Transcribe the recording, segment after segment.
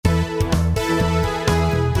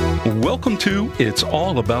Welcome to It's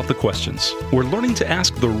All About the Questions, where learning to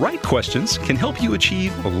ask the right questions can help you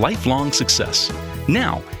achieve lifelong success.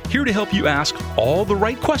 Now, here to help you ask all the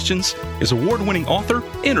right questions is award-winning author,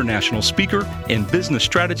 international speaker, and business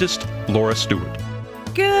strategist, Laura Stewart.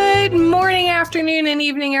 Good morning, afternoon, and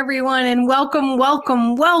evening, everyone, and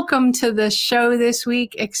welcome to the show this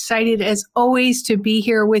week. Excited as always to be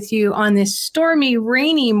here with you on this stormy,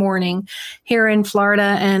 rainy morning here in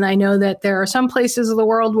Florida. And I know that there are some places of the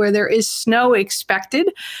world where there is snow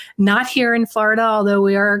expected, not here in Florida, although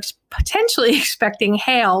we are potentially expecting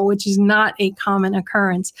hail, which is not a common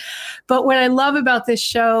occurrence. But what I love about this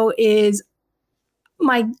show is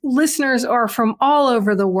my listeners are from all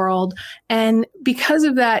over the world. And because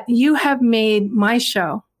of that, you have made my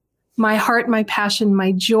show, my heart, my passion,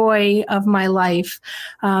 my joy of my life,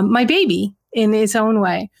 my baby in its own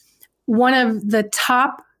way. One of the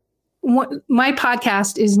top, my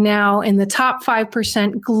podcast is now in the top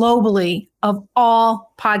 5% globally of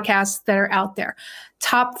all podcasts that are out there.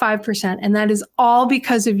 Top 5%. And that is all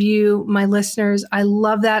because of you, my listeners. I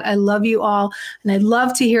love that. I love you all. And I'd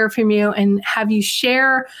love to hear from you and have you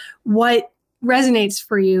share what resonates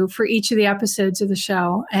for you for each of the episodes of the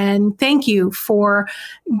show. And thank you for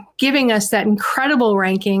giving us that incredible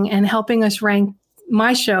ranking and helping us rank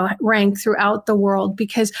my show rank throughout the world,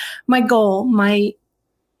 because my goal, my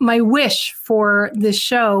wish for this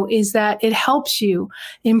show is that it helps you,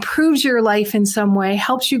 improves your life in some way,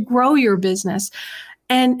 helps you grow your business.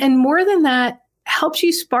 And more than that, helps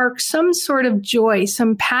you spark some sort of joy,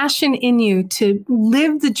 some passion in you to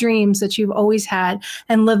live the dreams that you've always had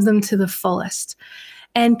and live them to the fullest.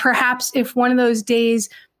 And perhaps if one of those days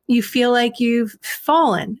you feel like you've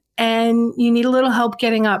fallen and you need a little help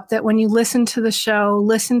getting up, that when you listen to the show,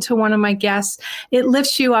 listen to one of my guests, it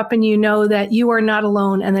lifts you up and you know that you are not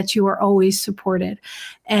alone and that you are always supported.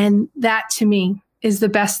 And that to me is the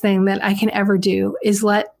best thing that I can ever do, is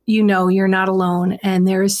let you know you're not alone. And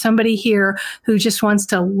there is somebody here who just wants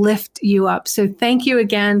to lift you up. So thank you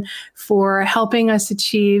again for helping us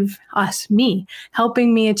achieve,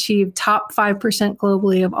 helping me achieve top 5%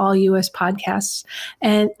 globally of all U.S. podcasts,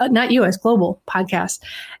 and not U.S., global podcasts.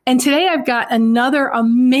 And today I've got another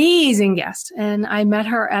amazing guest. And I met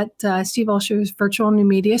her at Steve Olsher's Virtual New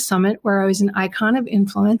Media Summit, where I was an icon of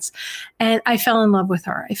influence. And I fell in love with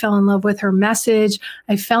her. I fell in love with her message.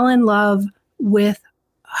 I fell in love with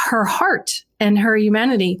her heart and her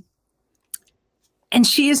humanity. And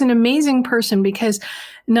she is an amazing person, because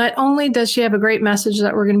not only does she have a great message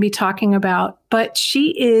that we're going to be talking about, but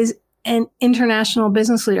she is an international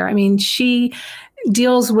business leader. I mean, she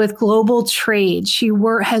deals with global trade. She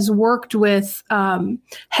has worked with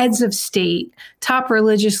heads of state, top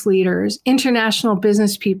religious leaders, international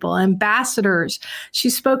business people, ambassadors.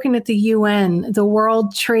 She's spoken at the UN, the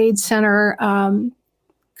World Trade Center,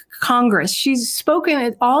 Congress. She's spoken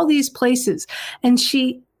at all these places, and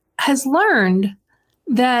she has learned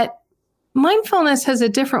that mindfulness has a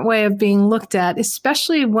different way of being looked at,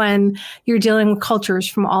 especially when you're dealing with cultures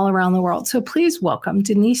from all around the world. So please welcome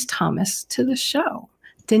Denise Thomas to the show.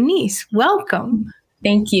 Denise, welcome.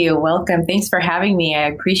 Thank you. Welcome. Thanks for having me. I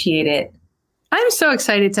appreciate it. I'm so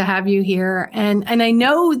excited to have you here. And I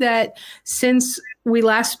know that since we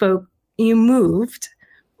last spoke, you moved,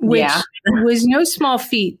 which was no small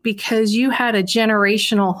feat, because you had a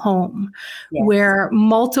generational home where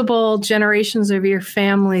multiple generations of your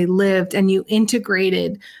family lived, and you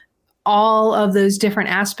integrated all of those different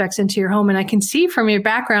aspects into your home. And I can see from your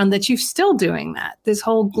background that you're still doing that, this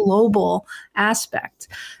whole global aspect.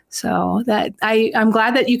 So that I'm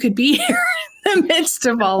glad that you could be here in the midst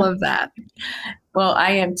of all of that. Well,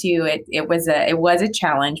 I am too. It was a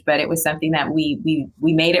challenge, but it was something that we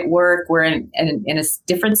made it work. We're in a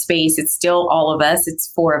different space. It's still all of us.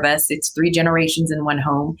 It's four of us. It's 3 generations in one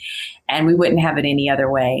home, and we wouldn't have it any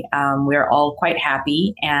other way. We're all quite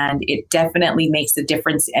happy, and it definitely makes a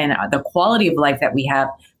difference in the quality of life that we have,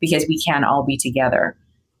 because we can all be together.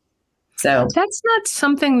 So that's not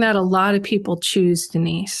something that a lot of people choose,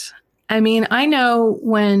 Denise. I mean, I know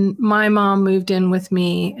when my mom moved in with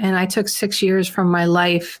me and I took 6 years from my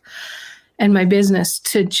life and my business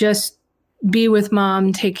to just be with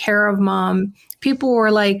mom, take care of mom, people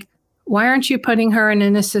were like, why aren't you putting her in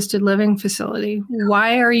an assisted living facility?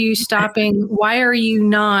 Why are you stopping? Why are you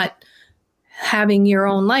not having your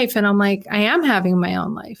own life? And I'm like, I am having my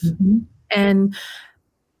own life. Mm-hmm. And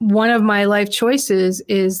one of my life choices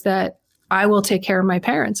is that I will take care of my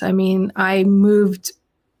parents. I mean, I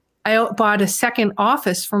bought a second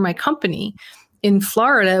office for my company in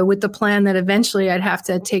Florida with the plan that eventually I'd have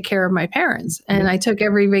to take care of my parents. And I took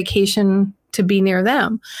every vacation to be near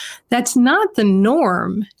them. That's not the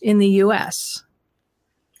norm in the US.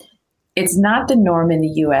 It's not the norm in the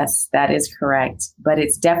US, that is correct, but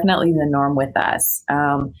it's definitely the norm with us.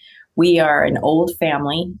 We are an old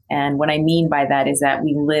family, and what I mean by that is that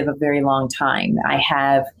we live a very long time. I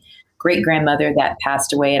have great grandmother that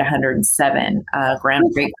passed away at 107,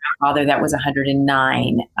 great grandfather that was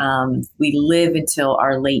 109. We live until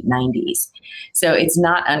our late 90s. So it's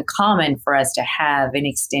not uncommon for us to have an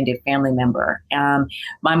extended family member.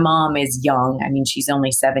 My mom is young. I mean, she's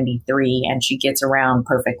only 73 and she gets around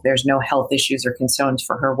perfect. There's no health issues or concerns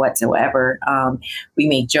for her whatsoever. We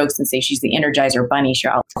make jokes and say she's the Energizer Bunny.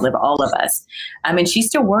 She'll outlive all of us. And she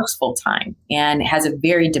still works full time and has a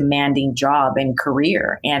very demanding job and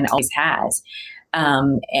career and always has.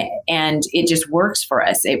 And it just works for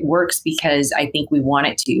us. It works because I think we want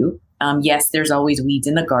it to. Yes, there's always weeds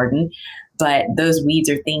in the garden, but those weeds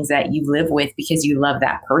are things that you live with because you love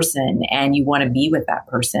that person and you want to be with that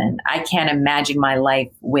person. I can't imagine my life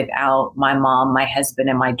without my mom, my husband,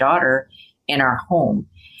 and my daughter in our home.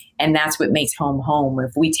 And that's what makes home home.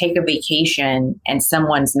 If we take a vacation and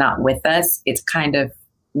someone's not with us, it's kind of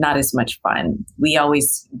not as much fun. We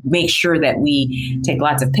always make sure that we take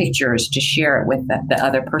lots of pictures to share it with the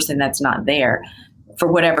other person that's not there. For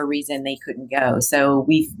whatever reason, they couldn't go. So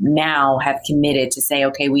we now have committed to say,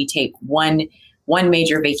 okay, we take one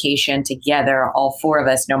major vacation together, all four of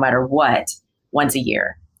us, no matter what, once a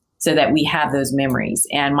year, so that we have those memories.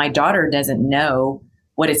 And my daughter doesn't know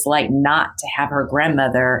what it's like not to have her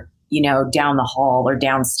grandmother, down the hall or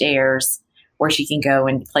downstairs where she can go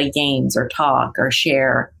and play games or talk or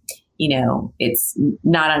share. It's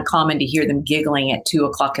not uncommon to hear them giggling at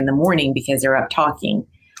 2:00 in the morning because they're up talking.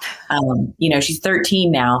 She's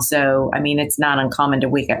 13 now. So, it's not uncommon to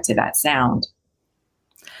wake up to that sound.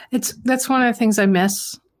 That's one of the things I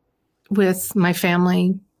miss with my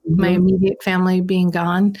family, my immediate family being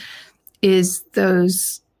gone, is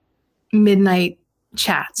those midnight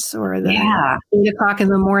chats or the 8:00 in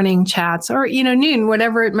the morning chats or, noon,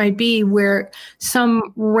 whatever it might be, where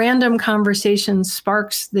some random conversation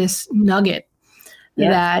sparks this nugget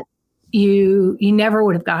that you never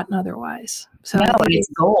would have gotten otherwise. So no, it's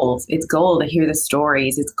gold. It's gold to hear the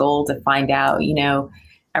stories. It's gold to find out.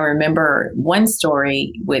 I remember one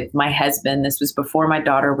story with my husband. This was before my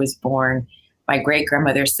daughter was born. My great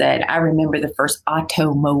grandmother said, "I remember the first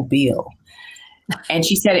automobile." And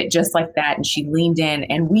she said it just like that. And she leaned in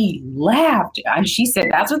and we laughed. She said,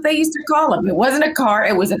 that's what they used to call them. It wasn't a car.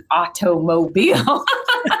 It was an automobile.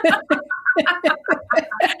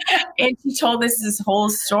 And she told us this whole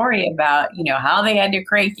story about, how they had to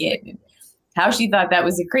crank it and how she thought that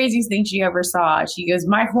was the craziest thing she ever saw. She goes,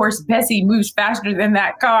 "My horse, Bessie, moves faster than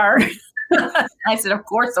that car." I said, "Of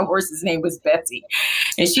course the horse's name was Bessie."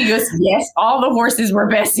 And she goes, "Yes, all the horses were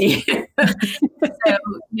Bessie."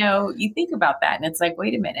 So, you think about that and it's like,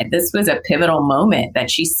 wait a minute, this was a pivotal moment that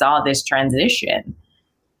she saw this transition,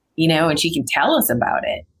 and she can tell us about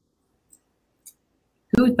it.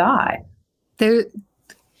 Who thought? With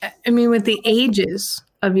the ages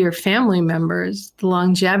of your family members, the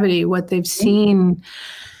longevity, what they've seen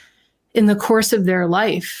in the course of their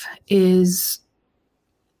life is,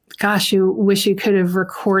 gosh, you wish you could have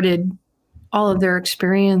recorded all of their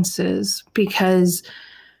experiences because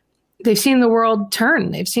they've seen the world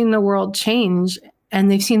turn, they've seen the world change,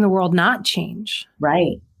 and they've seen the world not change.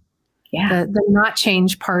 Right. Yeah. The not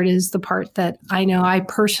change part is the part that I know I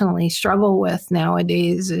personally struggle with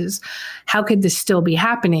nowadays is how could this still be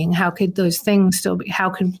happening? How could those things still be? How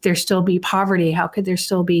could there still be poverty? How could there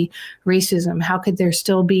still be racism? How could there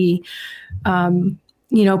still be,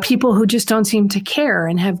 people who just don't seem to care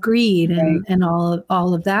and have greed and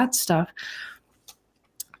all of that stuff?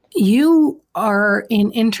 You are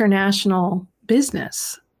in international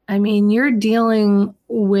business. You're dealing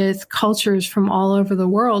with cultures from all over the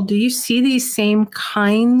world. Do you see these same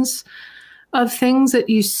kinds of things that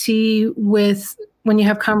you see when you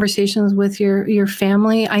have conversations with your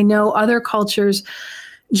family? I know other cultures,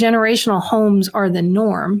 generational homes are the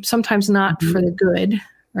norm, sometimes not for the good,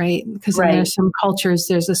 right? Because there's some cultures,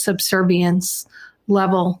 there's a subservience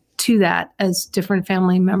level to that as different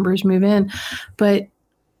family members move in. But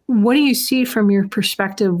what do you see from your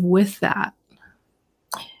perspective with that?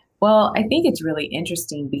 Well, I think it's really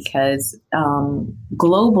interesting because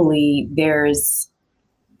globally there's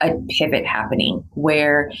a pivot happening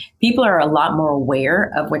where people are a lot more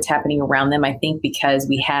aware of what's happening around them. I think because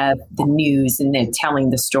we have the news and they're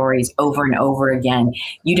telling the stories over and over again,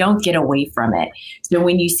 you don't get away from it. So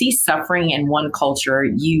when you see suffering in one culture,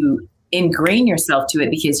 you ingrain yourself to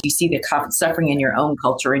it because you see the suffering in your own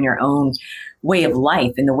culture, in your own way of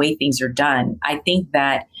life and the way things are done. I think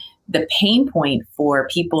that the pain point for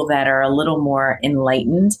people that are a little more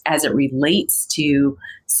enlightened as it relates to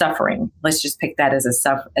suffering, let's just pick that as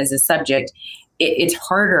a subject, it's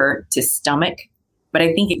harder to stomach. But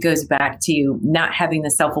I think it goes back to not having the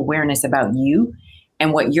self-awareness about you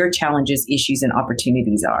and what your challenges, issues, and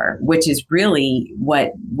opportunities are, which is really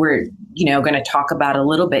what we're, going to talk about a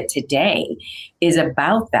little bit today, is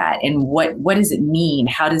about that. And what does it mean?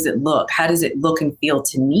 How does it look? How does it look and feel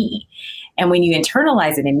to me? And when you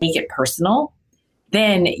internalize it and make it personal,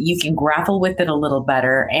 then you can grapple with it a little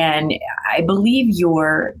better. And I believe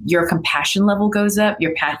your compassion level goes up,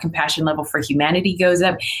 your compassion level for humanity goes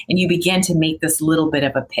up, and you begin to make this little bit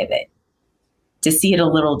of a pivot to see it a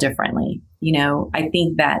little differently. I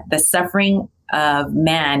think that the suffering of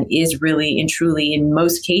man is really and truly, in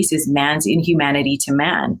most cases, man's inhumanity to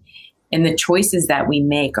man. And the choices that we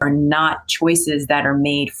make are not choices that are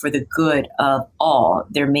made for the good of all.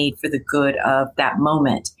 They're made for the good of that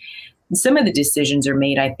moment. And some of the decisions are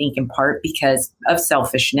made, I think, in part because of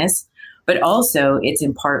selfishness, but also it's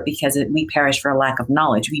in part because we perish for a lack of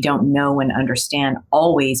knowledge. We don't know and understand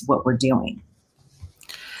always what we're doing.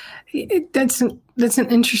 That's an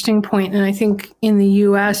interesting point. And I think in the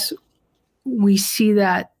U.S., we see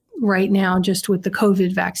that right now just with the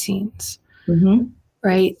COVID vaccines,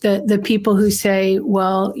 right? The people who say,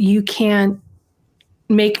 well, you can't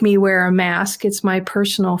make me wear a mask. It's my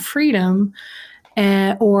personal freedom.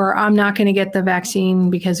 Or I'm not going to get the vaccine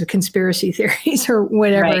because of conspiracy theories or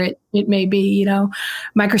whatever it may be.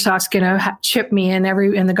 Microsoft's going to chip me and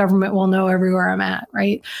the government will know everywhere I'm at,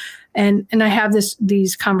 right? And I have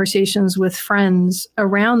these conversations with friends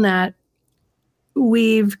around that.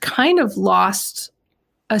 We've kind of lost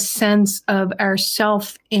a sense of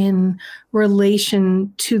ourself in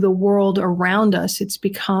relation to the world around us. It's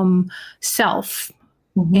become self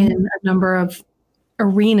in a number of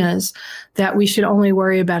arenas that we should only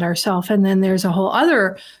worry about ourselves. And then there's a whole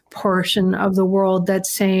other portion of the world that's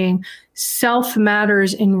saying self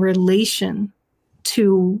matters in relation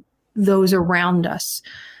to those around us,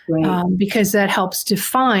 because that helps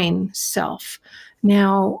define self.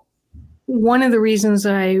 Now, one of the reasons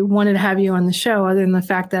I wanted to have you on the show, other than the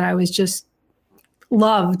fact that I was just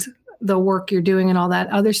loved the work you're doing and all that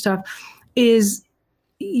other stuff, is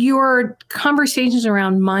your conversations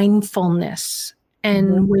around mindfulness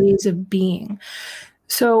and ways of being.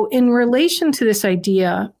 So in relation to this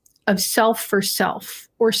idea of self for self,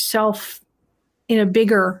 or self in a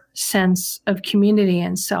bigger sense of community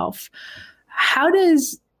and self, how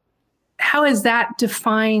has that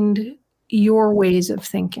defined your ways of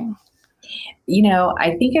thinking?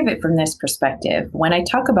 I think of it from this perspective. When I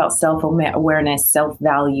talk about self-awareness,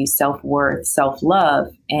 self-value, self-worth, self-love,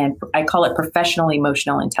 and I call it professional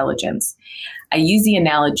emotional intelligence, I use the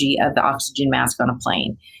analogy of the oxygen mask on a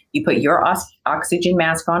plane. You put your oxygen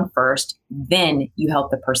mask on first, then you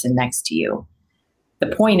help the person next to you.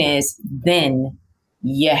 The point is, then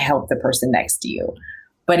you help the person next to you.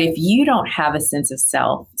 But if you don't have a sense of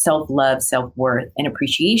self-love, self-worth, and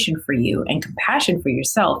appreciation for you and compassion for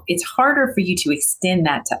yourself, it's harder for you to extend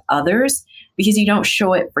that to others because you don't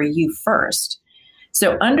show it for you first.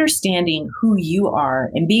 So understanding who you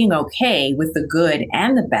are and being okay with the good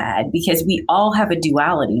and the bad, because we all have a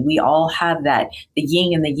duality. We all have that, the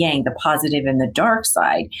yin and the yang, the positive and the dark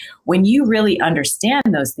side. When you really understand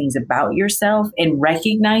those things about yourself and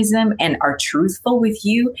recognize them and are truthful with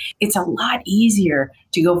you, it's a lot easier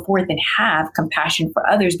to go forth and have compassion for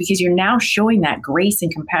others because you're now showing that grace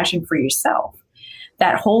and compassion for yourself.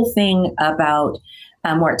 That whole thing about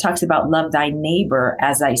where it talks about love thy neighbor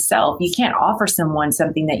as thyself. You can't offer someone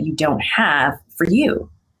something that you don't have for you.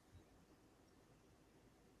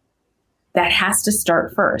 That has to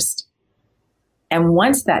start first. And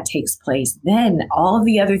once that takes place, then all of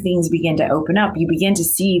the other things begin to open up. You begin to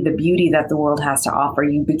see the beauty that the world has to offer.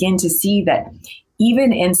 You begin to see that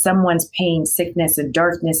even in someone's pain, sickness, and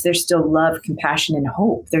darkness, there's still love, compassion, and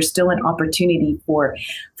hope. There's still an opportunity for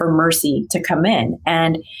mercy to come in.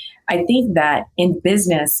 And I think that in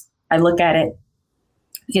business, I look at it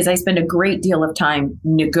because I spend a great deal of time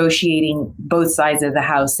negotiating both sides of the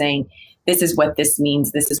house, saying, this is what this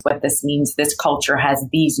means. This is what this means. This culture has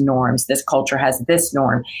these norms. This culture has this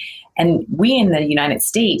norm. And we in the United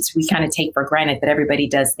States, we kind of take for granted that everybody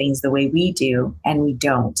does things the way we do, and we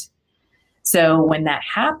don't. So when that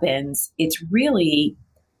happens, it's really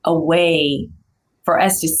a way for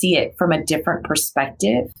us to see it from a different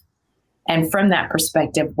perspective. And from that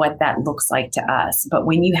perspective, what that looks like to us. But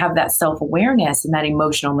when you have that self-awareness and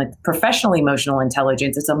that professional emotional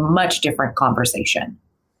intelligence, it's a much different conversation.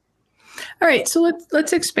 All right. So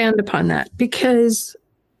let's expand upon that, because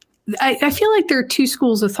I feel like there are two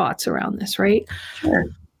schools of thoughts around this, right? Sure.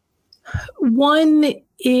 One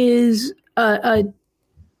is a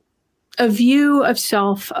view of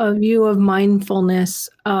self, a view of mindfulness,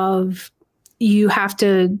 of you have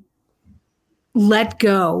to let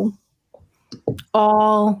go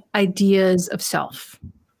all ideas of self,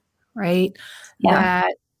 right? Yeah.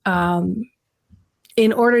 That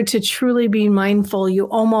in order to truly be mindful, you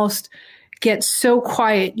almost get so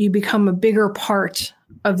quiet, you become a bigger part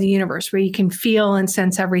of the universe where you can feel and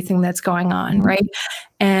sense everything that's going on, right?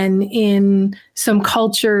 And in some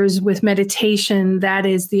cultures with meditation, that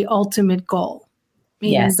is the ultimate goal.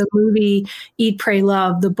 In the movie Eat, Pray,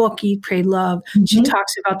 Love, the book Eat, Pray, Love, she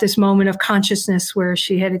talks about this moment of consciousness where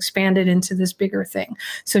she had expanded into this bigger thing.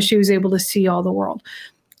 So she was able to see all the world.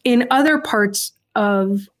 In other parts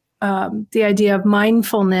of the idea of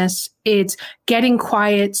mindfulness, it's getting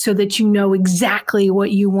quiet so that you know exactly what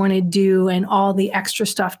you want to do, and all the extra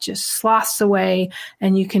stuff just sloths away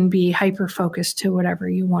and you can be hyper-focused to whatever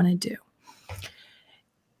you want to do.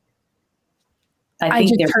 I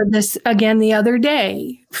just heard this again the other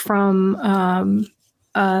day from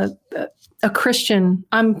a Christian.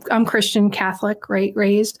 I'm Christian Catholic, right?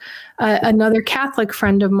 Raised another Catholic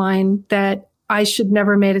friend of mine that I should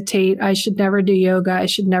never meditate. I should never do yoga. I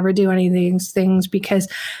should never do any of these things because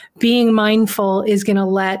being mindful is going to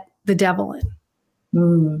let the devil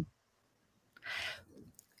in.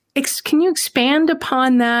 Can you expand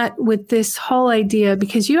upon that with this whole idea?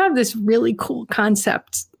 Because you have this really cool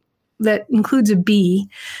concept that includes a bee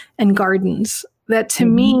and gardens that to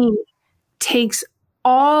me takes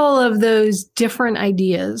all of those different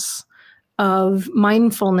ideas of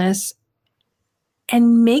mindfulness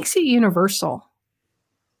and makes it universal.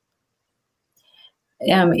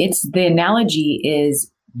 It's the analogy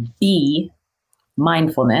is bee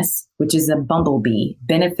mindfulness, which is a bumblebee,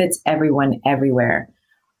 benefits everyone everywhere.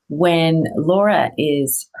 When Laura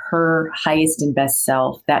is her highest and best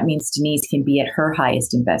self, that means Denise can be at her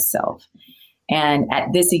highest and best self. And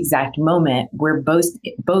at this exact moment, we're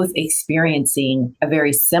both experiencing a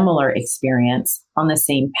very similar experience on the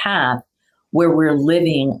same path where we're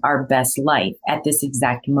living our best life at this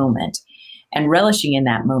exact moment and relishing in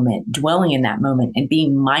that moment, dwelling in that moment, and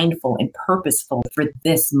being mindful and purposeful for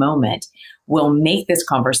this moment will make this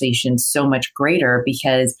conversation so much greater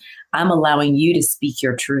because I'm allowing you to speak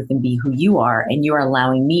your truth and be who you are, and you're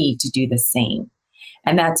allowing me to do the same.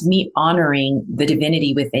 And that's me honoring the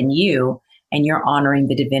divinity within you, and you're honoring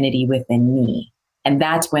the divinity within me. And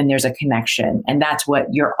that's when there's a connection, and that's what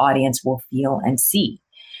your audience will feel and see.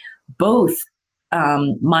 Both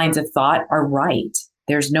minds of thought are right.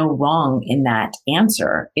 There's no wrong in that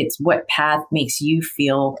answer. It's what path makes you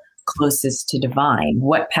feel closest to divine,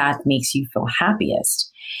 what path makes you feel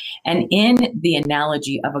happiest. And in the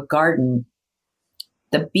analogy of a garden,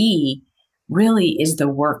 the bee really is the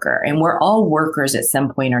worker, and we're all workers at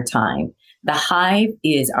some point or time. The hive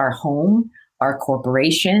is our home, our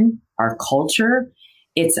corporation, our culture.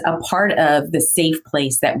 It's a part of the safe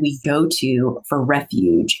place that we go to for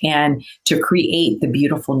refuge and to create the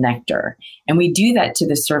beautiful nectar. And we do that to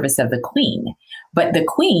the service of the queen. But the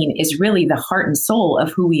queen is really the heart and soul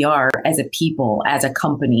of who we are as a people, as a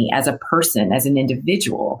company, as a person, as an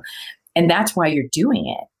individual. And that's why you're doing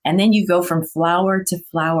it. And then you go from flower to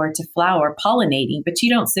flower to flower, pollinating, but you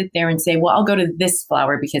don't sit there and say, well, I'll go to this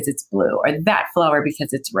flower because it's blue, or that flower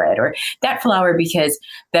because it's red, or that flower because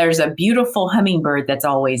there's a beautiful hummingbird that's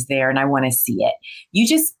always there and I want to see it. You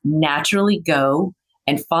just naturally go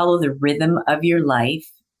and follow the rhythm of your life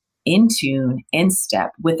in tune, in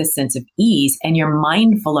step, with a sense of ease, and you're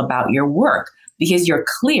mindful about your work because you're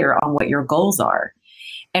clear on what your goals are.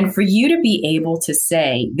 And for you to be able to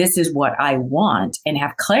say, this is what I want, and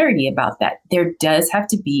have clarity about that, there does have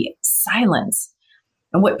to be silence.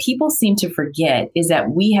 And what people seem to forget is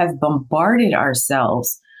that we have bombarded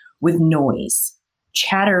ourselves with noise,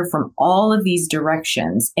 chatter from all of these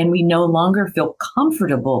directions, and we no longer feel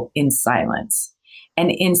comfortable in silence.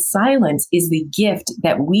 And in silence is the gift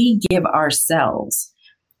that we give ourselves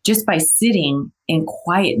just by sitting in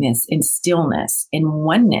quietness, in stillness, in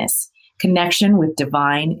oneness, connection with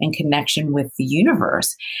divine and connection with the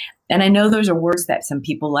universe. And I know those are words that some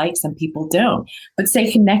people like, some people don't, but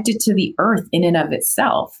say connected to the earth in and of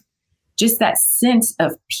itself. Just that sense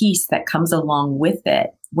of peace that comes along with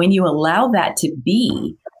it. When you allow that to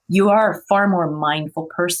be, you are a far more mindful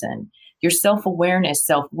person. Your self-awareness,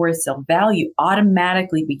 self-worth, self-value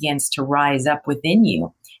automatically begins to rise up within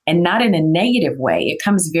you. And not in a negative way. It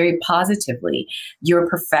comes very positively. Your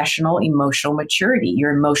professional emotional maturity.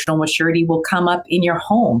 Your emotional maturity will come up in your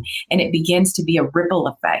home, and it begins to be a ripple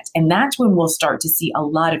effect. And that's when we'll start to see a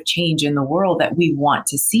lot of change in the world that we want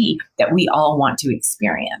to see, that we all want to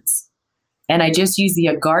experience. And I just use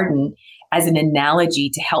the garden as an analogy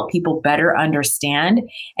to help people better understand.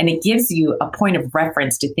 And it gives you a point of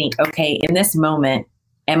reference to think, okay, in this moment,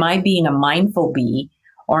 am I being a mindful bee,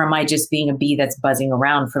 or am I just being a bee that's buzzing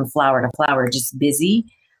around from flower to flower, just busy?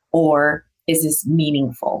 Or is this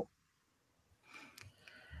meaningful?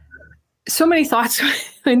 So many thoughts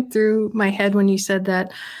went through my head when you said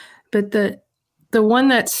that, but the one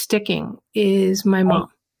that's sticking is my mom.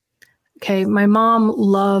 Okay, my mom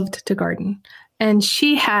loved to garden, and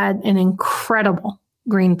she had an incredible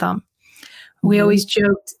green thumb. We always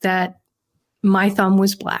joked that my thumb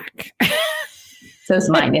was black. So is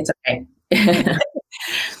mine. It's okay.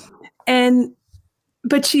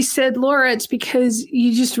 But she said, Laura, it's because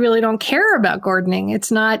you just really don't care about gardening.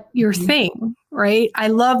 It's not your thing, right? I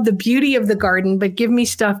love the beauty of the garden, but give me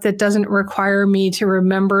stuff that doesn't require me to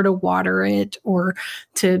remember to water it, or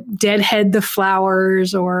to deadhead the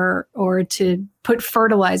flowers, or to put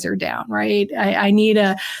fertilizer down, right? I need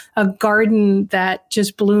a garden that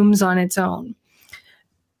just blooms on its own.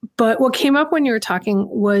 But what came up when you were talking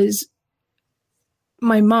was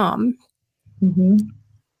my mom.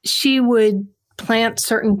 She would plant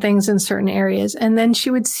certain things in certain areas, and then she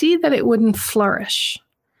would see that it wouldn't flourish.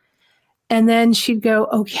 And then she'd go,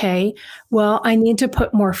 okay, well, I need to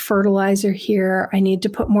put more fertilizer here. I need to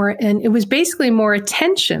put more, and it was basically more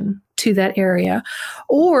attention to that area.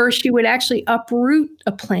 Or she would actually uproot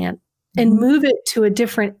a plant and move it to a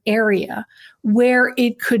different area where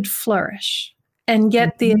it could flourish and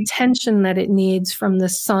get the attention that it needs from the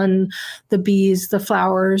sun, the bees, the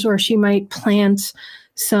flowers. Or she might plant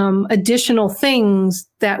some additional things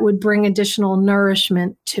that would bring additional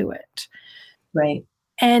nourishment to it. Right.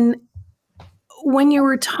 And when you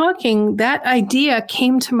were talking, that idea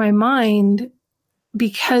came to my mind,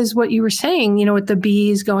 because what you were saying, with the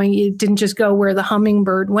bees going, it didn't just go where the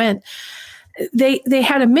hummingbird went. They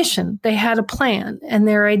had a mission, they had a plan, and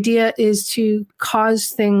their idea is to cause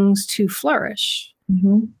things to flourish.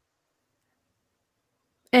 And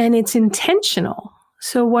it's intentional.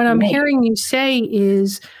 So what I'm hearing you say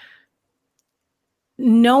is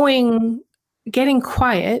getting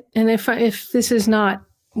quiet. And if this is not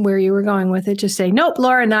where you were going with it, just say, nope,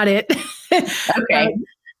 Laura, not it. Okay.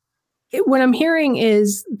 What I'm hearing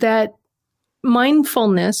is that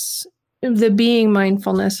mindfulness, the being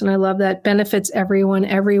mindfulness, and I love that, benefits everyone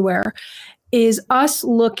everywhere, is us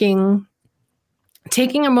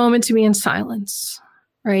taking a moment to be in silence,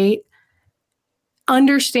 right?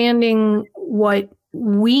 Understanding what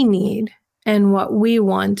we need and what we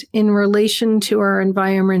want in relation to our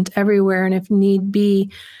environment everywhere. And if need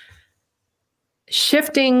be,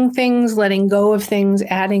 shifting things, letting go of things,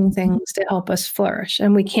 adding things to help us flourish.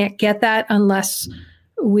 And we can't get that unless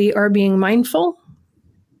we are being mindful.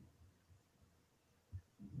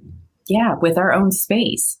 Yeah, with our own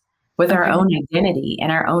space, with our own identity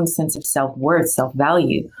and our own sense of self-worth,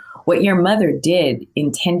 self-value. What your mother did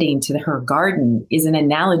in tending to her garden is an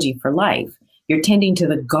analogy for life. You're tending to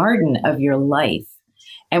the garden of your life.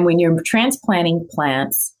 And when you're transplanting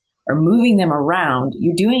plants or moving them around,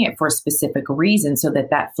 you're doing it for a specific reason, so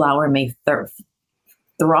that that flower may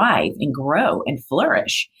thrive and grow and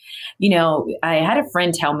flourish. I had a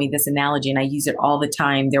friend tell me this analogy, and I use it all the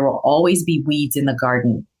time. There will always be weeds in the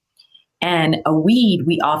garden. And a weed,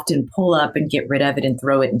 we often pull up and get rid of it and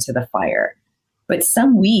throw it into the fire. But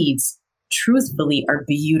some weeds, truthfully, are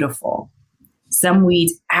beautiful. Some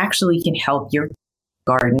weeds actually can help your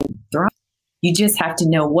garden thrive. You just have to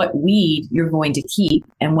know what weed you're going to keep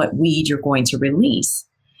and what weed you're going to release.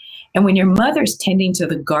 And when your mother's tending to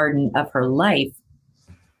the garden of her life,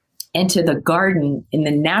 and to the garden in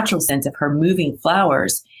the natural sense of her moving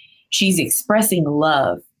flowers, she's expressing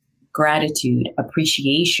love, gratitude,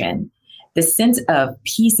 appreciation, the sense of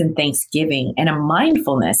peace and thanksgiving, and a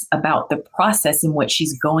mindfulness about the process in which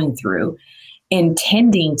she's going through in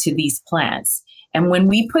tending to these plants. And when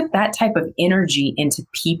we put that type of energy into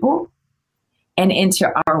people and into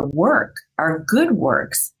our work, our good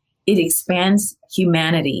works, it expands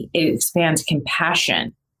humanity, it expands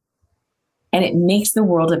compassion, and it makes the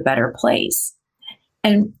world a better place.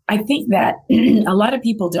 And I think that a lot of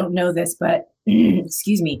people don't know this, but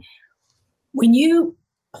excuse me, when you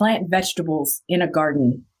plant vegetables in a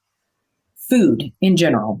garden, food in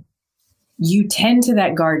general, you tend to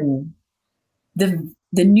that garden, the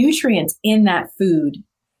nutrients in that food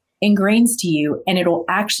ingrains to you, and it'll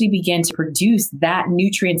actually begin to produce that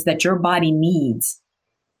nutrients that your body needs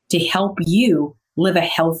to help you live a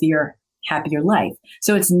healthier, happier life.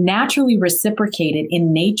 So it's naturally reciprocated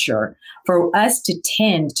in nature for us to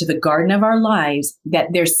tend to the garden of our lives, that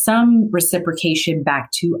there's some reciprocation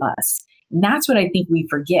back to us. And that's what I think we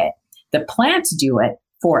forget. The plants do it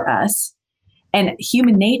for us, And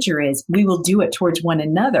human nature is we will do it towards one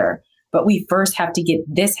another, but we first have to get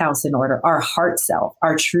this house in order, our heart self,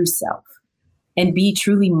 our true self, and be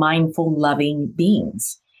truly mindful, loving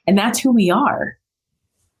beings. And that's who we are.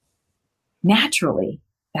 Naturally,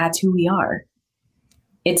 that's who we are.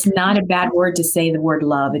 It's not a bad word to say the word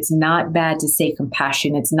love. It's not bad to say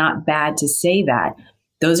compassion. It's not bad to say that.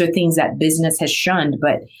 Those are things that business has shunned.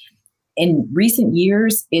 But in recent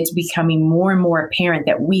years, it's becoming more and more apparent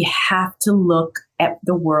that we have to look at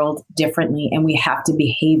the world differently and we have to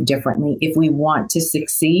behave differently if we want to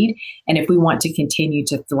succeed and if we want to continue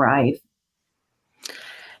to thrive.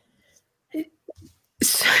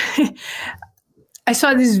 I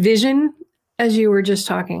saw this vision as you were just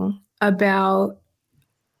talking about,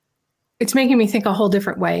 it's making me think a whole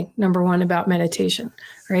different way, number one, about meditation,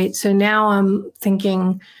 right? So now I'm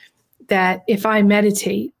thinking that if I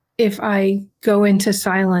meditate, if I go into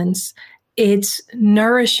silence, it's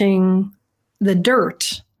nourishing the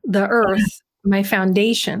dirt, the earth, my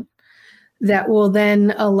foundation, that will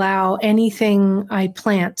then allow anything I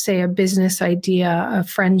plant, say a business idea, a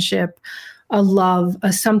friendship, a love,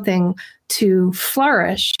 a something, to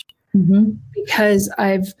flourish, because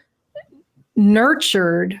I've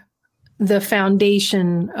nurtured the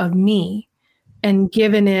foundation of me and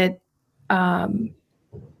given it a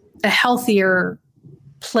healthier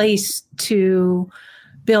place to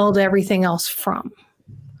build everything else from.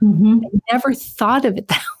 I never thought of it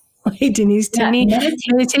that way, Denise. To me,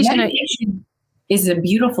 meditation is a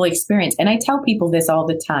beautiful experience. And I tell people this all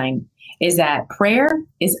the time, is that prayer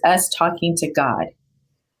is us talking to God.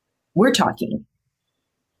 We're talking.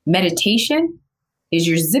 Meditation is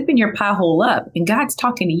you're zipping your pie hole up and God's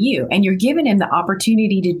talking to you, and you're giving him the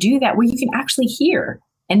opportunity to do that where you can actually hear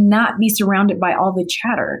and not be surrounded by all the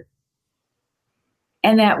chatter.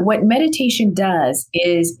 And that what meditation does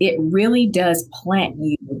is it really does plant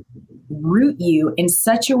you, root you in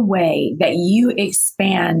such a way that you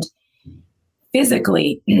expand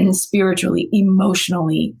physically, spiritually,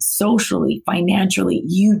 emotionally, socially, financially.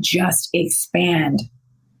 You just expand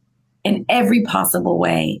in every possible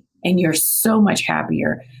way. And you're so much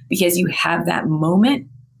happier because you have that moment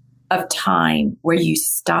of time where you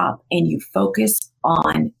stop and you focus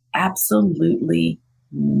on absolutely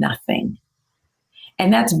nothing.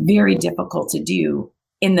 And that's very difficult to do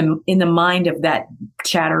in the mind of that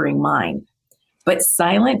chattering mind. But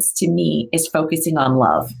silence to me is focusing on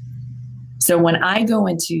love. So when I go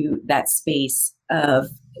into that space of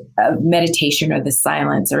meditation or the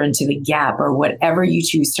silence or into the gap or whatever you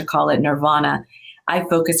choose to call it, nirvana, I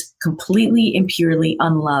focus completely and purely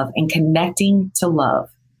on love and connecting to love.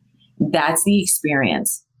 That's the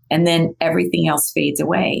experience. And then everything else fades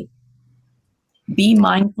away. Be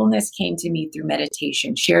mindfulness came to me through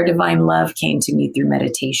meditation. Share divine love came to me through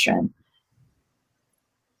meditation.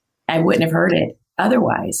 I wouldn't have heard it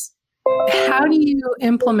otherwise. How do you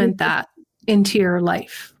implement that into your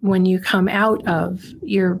life when you come out of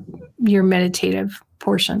your meditative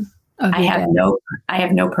portion of your day? I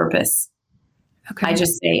have no purpose. Okay. I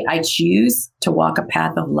just say, I choose to walk a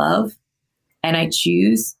path of love, and I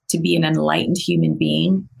choose to be an enlightened human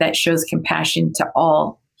being that shows compassion to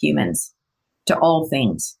all humans, to all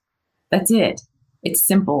things. That's it. It's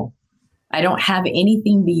simple. I don't have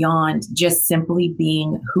anything beyond just simply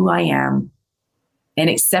being who I am and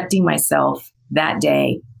accepting myself that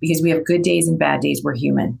day, because we have good days and bad days. We're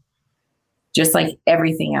human, just like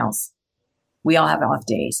everything else. We all have off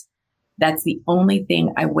days. That's the only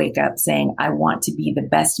thing I wake up saying, I want to be the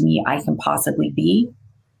best me I can possibly be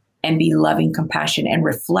and be loving, compassion, and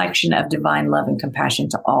reflection of divine love and compassion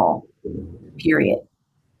to all, period.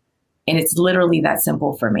 And it's literally that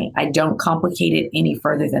simple for me. I don't complicate it any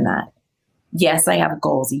further than that. Yes, I have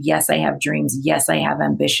goals. Yes, I have dreams. Yes, I have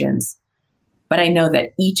ambitions. But I know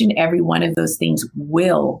that each and every one of those things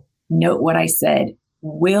will, note what I said,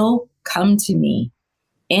 will come to me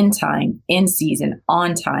in time, in season,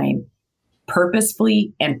 on time,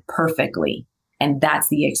 purposefully and perfectly. And that's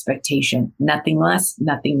the expectation. Nothing less,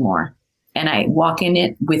 nothing more. And I walk in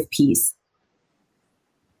it with peace.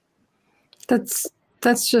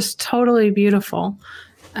 That's just totally beautiful.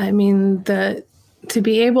 I mean, to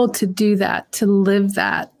be able to do that, to live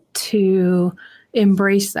that, to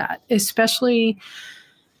embrace that, especially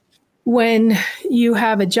when you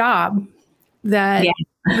have a job that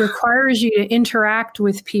requires you to interact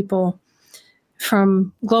with people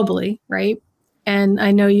from globally, right? And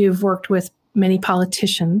I know you've worked with many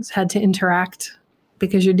politicians, had to interact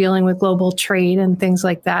because you're dealing with global trade and things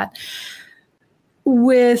like that,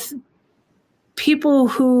 with people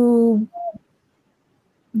who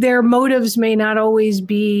their motives may not always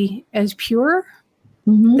be as pure.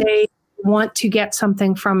 They want to get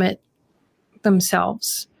something from it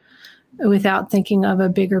themselves without thinking of a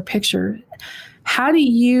bigger picture. How do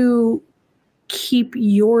you keep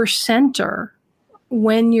your center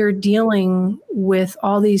when you're dealing with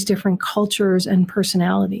all these different cultures and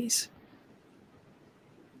personalities?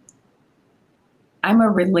 I'm a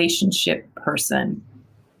relationship person.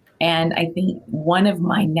 And I think one of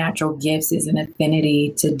my natural gifts is an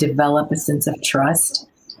affinity to develop a sense of trust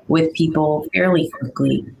with people fairly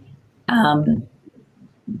quickly.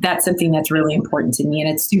 That's something that's really important to me, and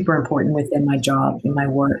it's super important within my job and my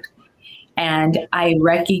work. And I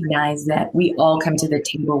recognize that we all come to the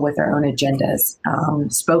table with our own agendas,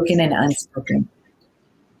 spoken and unspoken.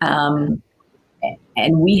 And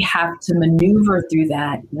we have to maneuver through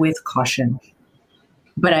that with caution.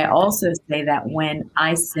 But I also say that when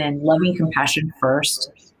I send loving compassion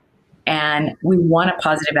first, and we want a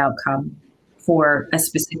positive outcome for a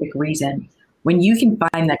specific reason, when you can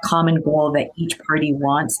find the common goal that each party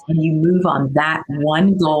wants and you move on that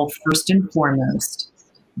one goal first and foremost,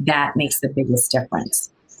 that makes the biggest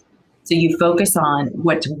difference. So you focus on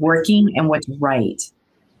what's working and what's right.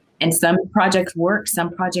 And some projects work,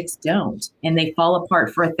 some projects don't. And they fall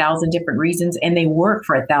apart for 1,000 different reasons, and they work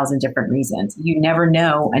for 1,000 different reasons. You never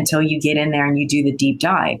know until you get in there and you do the deep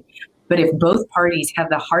dive. But if both parties have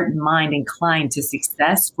the heart and mind inclined to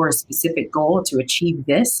success for a specific goal to achieve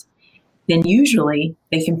this, then usually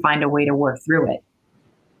they can find a way to work through it.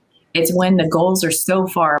 It's when the goals are so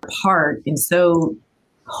far apart and so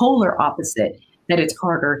polar opposite that it's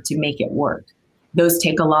harder to make it work. Those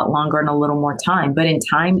take a lot longer and a little more time, but in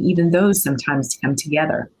time, even those sometimes come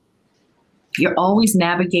together. You're always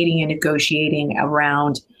navigating and negotiating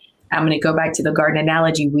around, I'm going to go back to the garden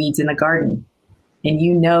analogy, weeds in the garden. And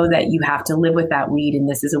you know that you have to live with that weed, and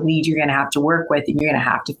this is a weed you're going to have to work with, and you're going to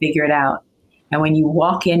have to figure it out. And when you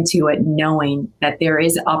walk into it knowing that there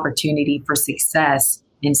is opportunity for success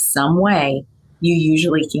in some way, you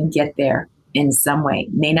usually can get there in some way.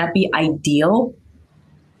 May not be ideal,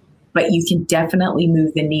 but you can definitely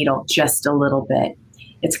move the needle just a little bit.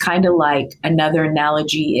 It's kind of like, another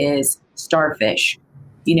analogy is starfish.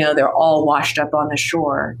 You know, they're all washed up on the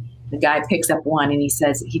shore. The guy picks up one and he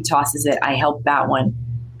says, he tosses it, I help that one.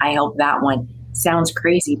 I help that one. Sounds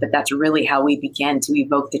crazy, but that's really how we begin to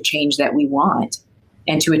evoke the change that we want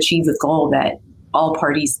and to achieve the goal that all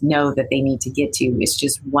parties know that they need to get to. It's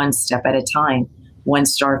just one step at a time, one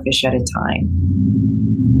starfish at a time.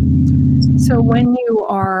 So when you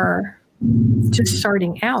are just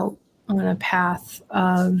starting out on a path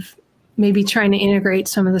of maybe trying to integrate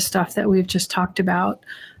some of the stuff that we've just talked about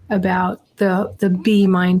the be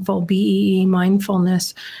mindful, BEE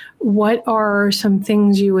mindfulness, what are some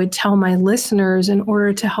things you would tell my listeners in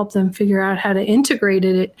order to help them figure out how to integrate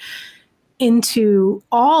it into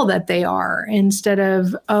all that they are, instead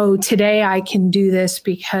of, oh, today I can do this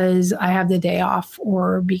because I have the day off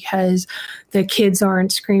or because the kids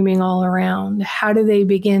aren't screaming all around? How do they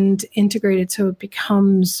begin to integrate it so it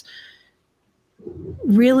becomes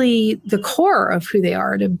really the core of who they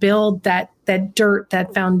are, to build that dirt,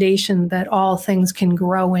 that foundation that all things can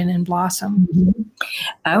grow in and blossom? Mm-hmm.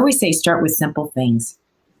 I always say start with simple things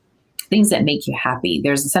that make you happy.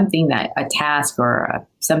 There's something that a task or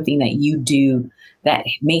something that you do that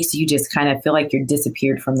makes you just kind of feel like you're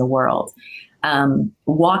disappeared from the world.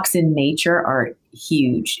 Walks in nature are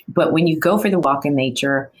huge, but when you go for the walk in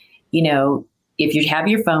nature, you know, if you have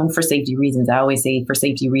your phone for safety reasons, I always say for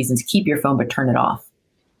safety reasons, keep your phone, but turn it off.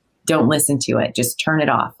 Don't listen to it. Just turn it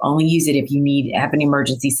off. Only use it if you have an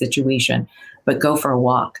emergency situation, but go for a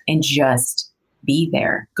walk and just be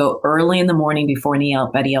there. Go early in the morning before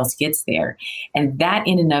anybody else gets there. And that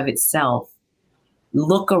in and of itself,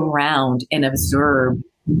 look around and observe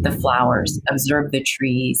the flowers, observe the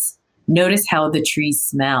trees. Notice how the trees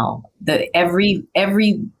smell. Every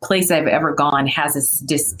place I've ever gone has a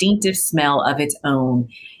distinctive smell of its own.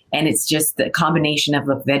 And it's just the combination of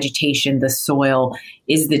the vegetation, the soil,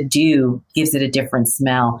 is the dew gives it a different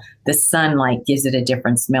smell. The sunlight gives it a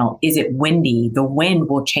different smell. Is it windy? The wind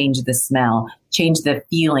will change the smell, change the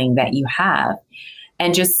feeling that you have.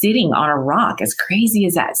 And just sitting on a rock, as crazy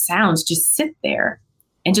as that sounds, just sit there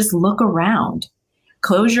and just look around.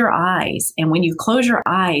 Close your eyes. And when you close your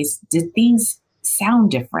eyes, do things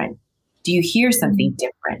sound different? Do you hear something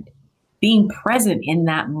different? Being present in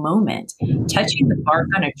that moment, touching the bark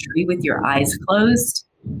on a tree with your eyes closed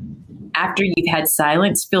after you've had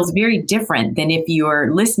silence feels very different than if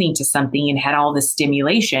you're listening to something and had all the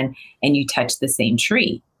stimulation and you touch the same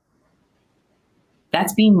tree.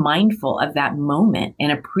 That's being mindful of that moment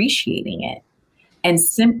and appreciating it. And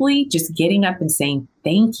simply just getting up and saying,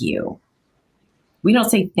 thank you. We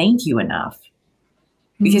don't say thank you enough,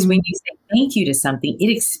 because when you say thank you to something,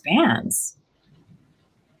 it expands.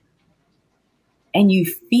 and you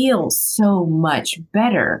feel so much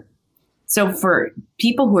better. So for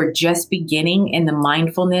people who are just beginning in the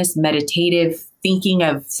mindfulness, meditative, thinking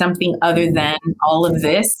of something other than all of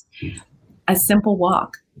this, a simple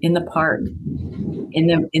walk in the park, in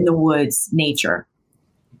the woods, nature,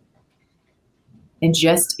 and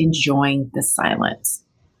just enjoying the silence.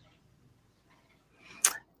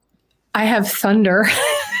 I have thunder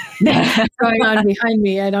going on behind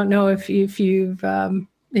me. I don't know if you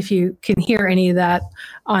can hear any of that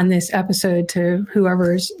on this episode to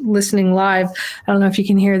whoever's listening live. I don't know if you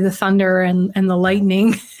can hear the thunder and the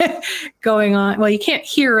lightning going on. Well, you can't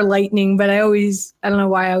hear lightning, but I don't know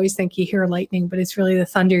why I always think you hear lightning, but it's really the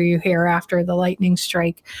thunder you hear after the lightning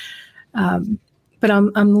strike. But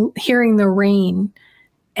I'm hearing the rain,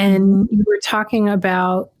 and you were talking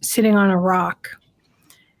about sitting on a rock.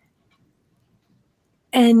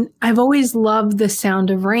 And I've always loved the sound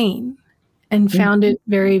of rain and found it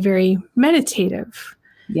very, very meditative.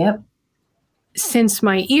 Yep. Since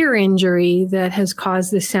my ear injury that has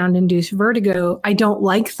caused this sound-induced vertigo, I don't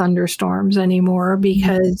like thunderstorms anymore,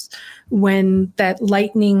 because when that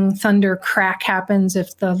lightning thunder crack happens,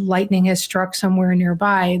 if the lightning has struck somewhere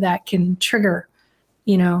nearby, that can trigger,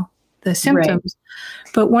 the symptoms.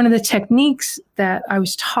 Right. But one of the techniques that I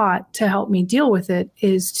was taught to help me deal with it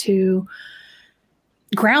is to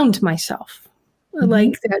ground myself.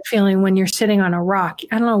 Like that feeling when you're sitting on a rock.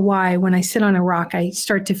 I don't know why when I sit on a rock, I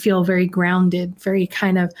start to feel very grounded, very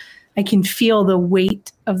I can feel the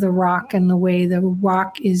weight of the rock and the way the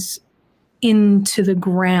rock is into the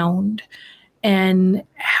ground and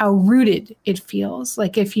how rooted it feels.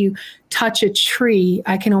 Like if you touch a tree,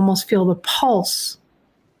 I can almost feel the pulse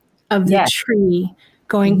of the tree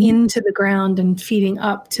going into the ground and feeding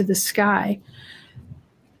up to the sky.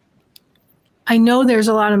 I know there's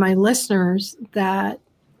a lot of my listeners that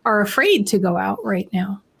are afraid to go out right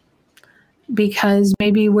now because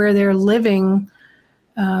maybe where they're living,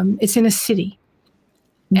 it's in a city,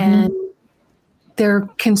 and they're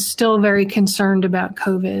still very concerned about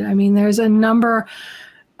COVID. I mean, there's a number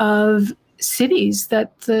of cities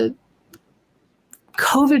that the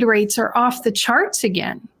COVID rates are off the charts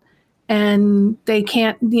again. And they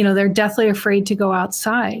can't, they're deathly afraid to go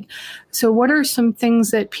outside. So what are some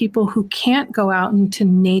things that people who can't go out into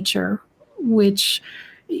nature, which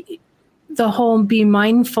the whole be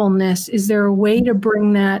mindfulness, is there a way to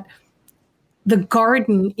bring the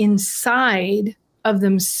garden inside of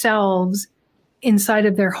themselves, inside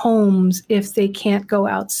of their homes, if they can't go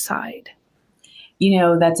outside?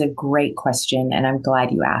 That's a great question, and I'm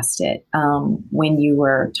glad you asked it. When you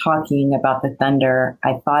were talking about the thunder,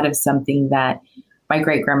 I thought of something that my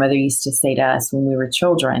great-grandmother used to say to us when we were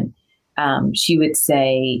children. She would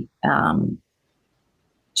say,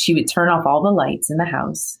 she would turn off all the lights in the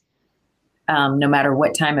house, no matter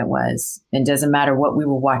what time it was. It doesn't matter what we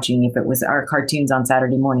were watching. If it was our cartoons on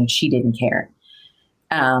Saturday morning, she didn't care.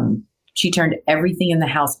 She turned everything in the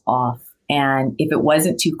house off. And if it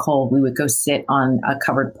wasn't too cold, we would go sit on a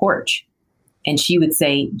covered porch. And she would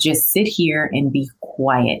say, just sit here and be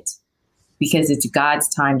quiet, because it's God's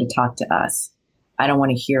time to talk to us. I don't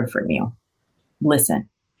want to hear from you. Listen.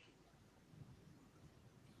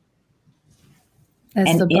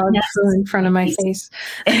 That's the bug flew in front of my face.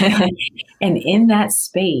 And in that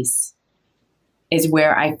space is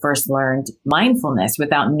where I first learned mindfulness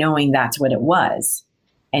without knowing that's what it was.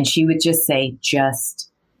 And she would just say, just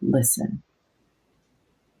listen.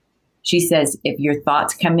 She says, if your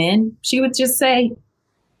thoughts come in, she would just say,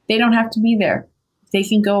 they don't have to be there. They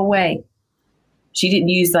can go away. She didn't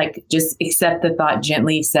use just accept the thought,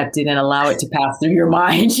 gently accept it and allow it to pass through your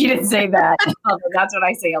mind. She didn't say that. Although that's what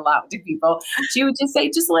I say a lot to people. She would just say,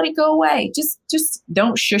 just let it go away. Just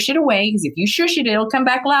don't shush it away, because if you shush it, it'll come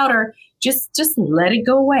back louder. Just let it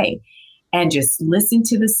go away and just listen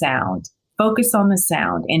to the sound. Focus on the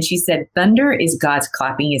sound. And she said, thunder is God's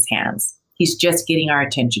clapping his hands. He's just getting our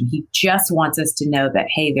attention. He just wants us to know that,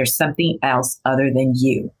 hey, there's something else other than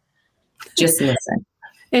you. Just listen.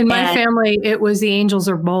 In my family, it was the angels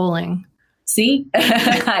are bowling. See,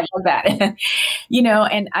 I love that.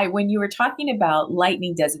 And when you were talking about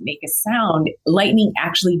lightning doesn't make a sound, lightning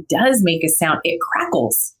actually does make a sound. It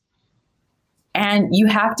crackles. And you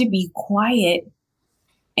have to be quiet,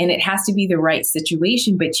 and it has to be the right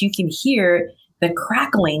situation, but you can hear the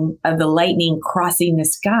crackling of the lightning crossing the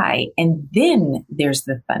sky. And then there's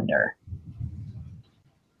the thunder.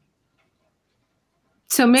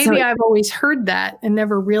 So maybe I've always heard that and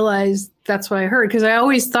never realized that's what I heard, because I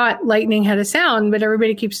always thought lightning had a sound, but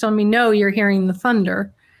everybody keeps telling me, no, you're hearing the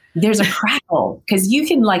thunder. There's a crackle, because you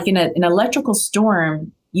can, in an electrical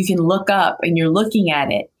storm, you can look up and you're looking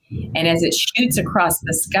at it. And as it shoots across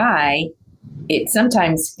the sky, it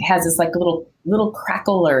sometimes has this like little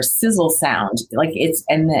crackle or sizzle sound,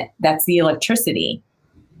 that's the electricity.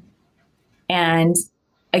 And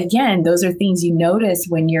again, those are things you notice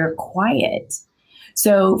when you're quiet.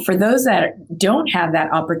 So for those that don't have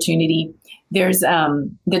that opportunity, there's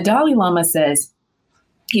the Dalai Lama says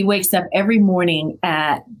he wakes up every morning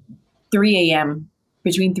at 3 a.m.,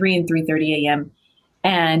 between 3 and 3:30 a.m.,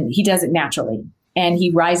 and he does it naturally. And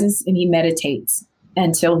he rises and he meditates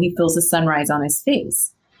until he feels the sunrise on his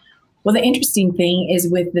face. Well, the interesting thing is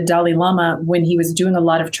with the Dalai Lama, when he was doing a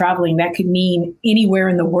lot of traveling, that could mean anywhere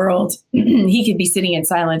in the world, he could be sitting in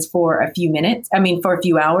silence for a few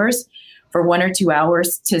hours, for 1 or 2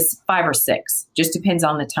 hours to 5 or 6. Just depends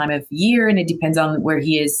on the time of year, and it depends on where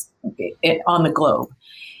he is on the globe.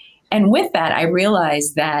 And with that, I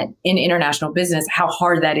realized that in international business, how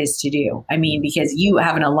hard that is to do. I mean, because you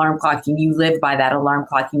have an alarm clock and you live by that alarm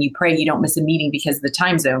clock and you pray you don't miss a meeting because the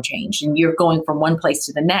time zone changed and you're going from one place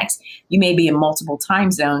to the next. You may be in multiple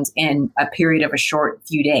time zones in a period of a short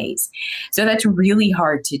few days. So that's really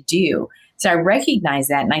hard to do. So I recognized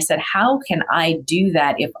that and I said, how can I do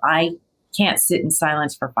that if I can't sit in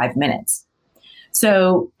silence for 5 minutes?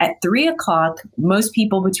 So at 3 o'clock, most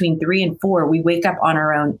people between 3 and 4, we wake up on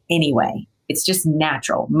our own anyway. It's just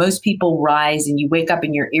natural. Most people rise and you wake up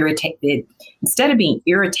and you're irritated. Instead of being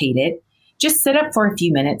irritated, just sit up for a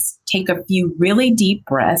few minutes, take a few really deep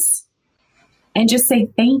breaths, and just say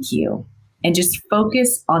thank you. And just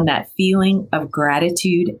focus on that feeling of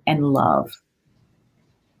gratitude and love.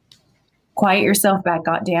 Quiet yourself back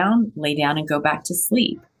down, lay down and go back to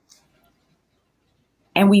sleep.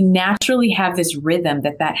 And we naturally have this rhythm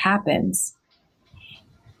that happens.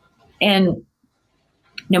 And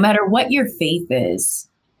no matter what your faith is,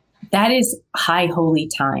 that is high holy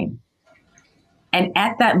time. And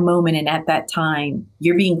at that moment and at that time,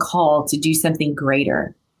 you're being called to do something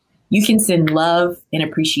greater. You can send love and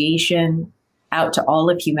appreciation out to all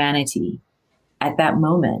of humanity at that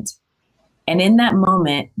moment. And in that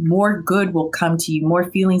moment, more good will come to you, more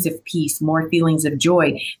feelings of peace, more feelings of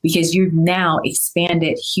joy, because you've now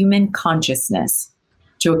expanded human consciousness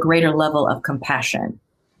to a greater level of compassion.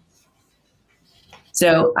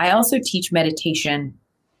 So I also teach meditation.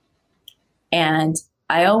 And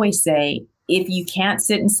I always say, if you can't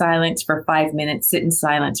sit in silence for 5 minutes, sit in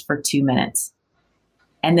silence for 2 minutes.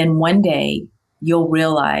 And then one day you'll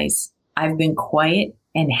realize I've been quiet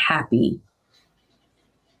and happy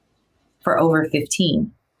for over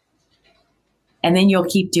 15. And then you'll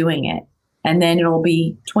keep doing it. And then it'll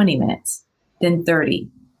be 20 minutes, then 30.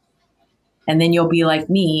 And then you'll be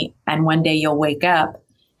like me. And one day you'll wake up,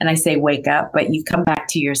 and I say wake up, but you come back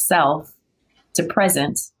to yourself, to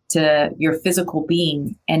present, to your physical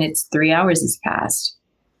being, and it's 3 hours has passed.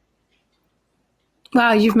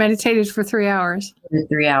 Wow, you've meditated for 3 hours.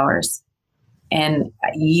 3 hours. And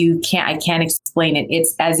I can't explain it.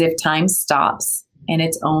 It's as if time stops. And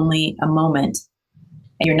it's only a moment.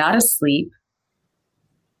 And you're not asleep.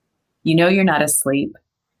 You know you're not asleep.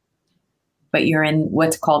 But you're in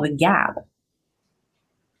what's called a gap.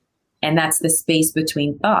 And that's the space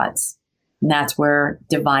between thoughts. And that's where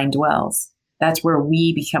divine dwells. That's where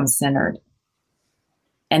we become centered.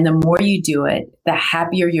 And the more you do it, the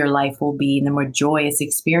happier your life will be and the more joyous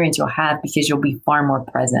experience you'll have because you'll be far more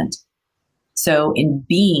present. So in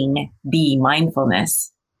be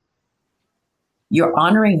mindfulness. You're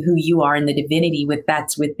honoring who you are and the divinity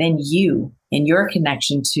that's within you and your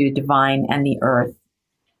connection to divine and the earth.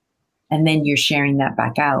 And then you're sharing that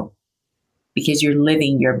back out because you're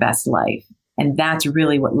living your best life. And that's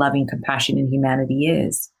really what loving compassion and humanity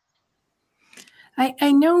is.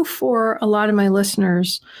 I know for a lot of my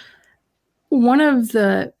listeners, one of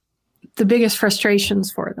the biggest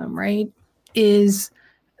frustrations for them, right, is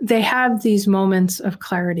they have these moments of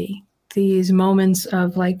clarity. These moments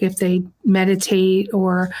of like if they meditate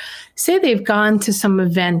or say they've gone to some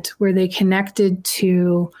event where they connected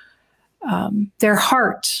to their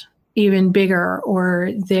heart even bigger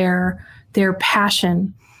or their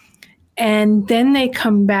passion. And then they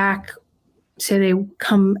come back, say they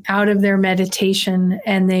come out of their meditation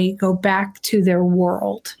and they go back to their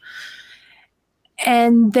world.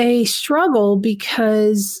 And they struggle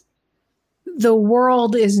because the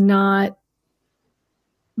world is not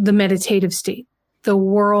the meditative state. The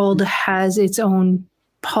world has its own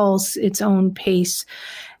pulse, its own pace,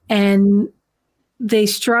 and they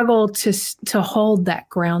struggle to hold that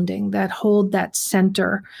grounding, hold that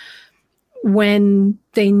center when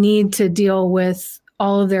they need to deal with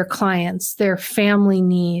all of their clients, their family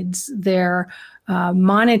needs, their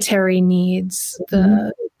monetary needs,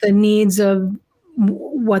 the needs of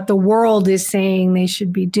what the world is saying they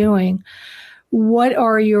should be doing. what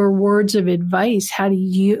are your words of advice? How do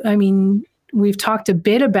you, I mean, we've talked a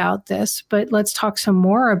bit about this, but let's talk some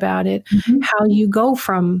more about it. Mm-hmm. How you go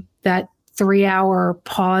from that 3-hour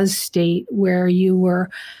pause state where you were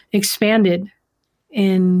expanded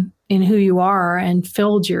in who you are and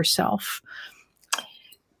filled yourself.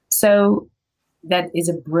 So that is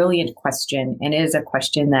a brilliant question. And it is a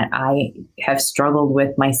question that I have struggled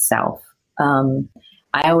with myself.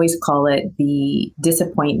 I always call it the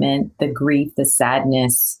disappointment, the grief, the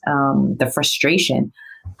sadness, the frustration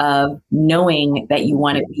of knowing that you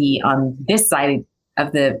want to be on this side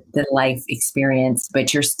of the life experience,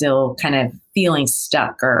 but you're still kind of feeling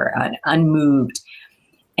stuck or unmoved.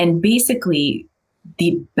 And basically,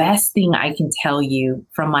 the best thing I can tell you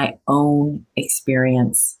from my own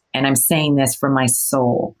experience, and I'm saying this from my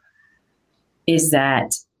soul, is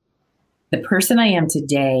that the person I am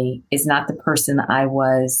today is not the person I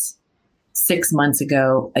was 6 months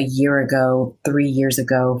ago, a year ago, 3 years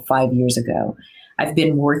ago, 5 years ago. I've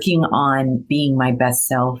been working on being my best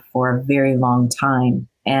self for a very long time.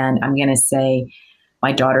 And I'm going to say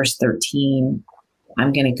my daughter's 13.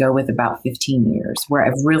 I'm going to go with about 15 years where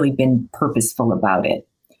I've really been purposeful about it.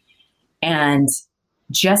 And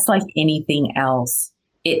just like anything else,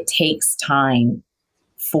 it takes time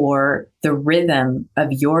for the rhythm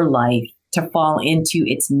of your life to fall into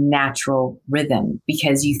its natural rhythm.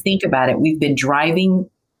 Because you think about it, we've been driving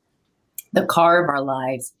the car of our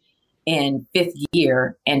lives in 5th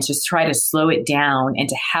gear, and to try to slow it down and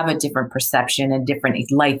to have a different perception and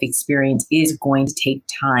different life experience is going to take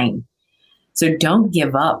time. So don't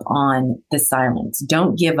give up on the silence.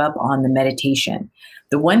 Don't give up on the meditation.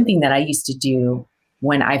 The one thing that I used to do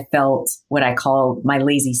when I felt what I call my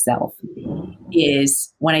lazy self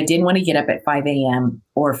is when I didn't want to get up at 5 a.m.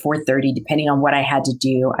 or 4:30, depending on what I had to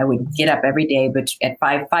do, I would get up every day, but at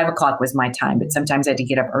 5 o'clock was my time. But sometimes I had to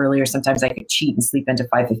get up earlier. Sometimes I could cheat and sleep into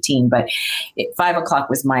 5:15, but 5 o'clock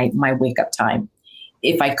was my wake up time.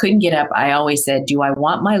 If I couldn't get up, I always said, do I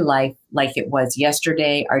want my life like it was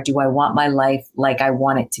yesterday, or do I want my life like I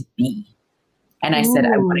want it to be? And I said,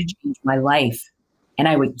 I want to change my life. And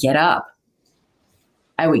I would get up.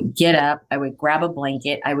 I would get up, I would grab a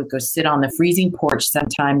blanket, I would go sit on the freezing porch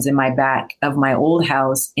sometimes in my back of my old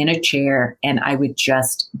house in a chair, and I would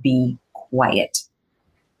just be quiet.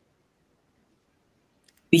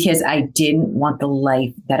 Because I didn't want the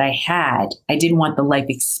life that I had. I didn't want the life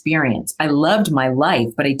experience. I loved my life,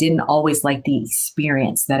 but I didn't always like the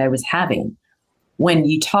experience that I was having. When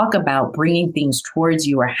you talk about bringing things towards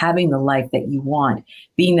you or having the life that you want,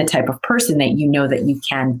 being the type of person that you know that you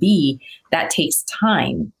can be, that takes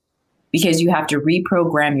time because you have to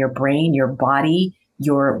reprogram your brain, your body,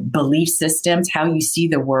 your belief systems, how you see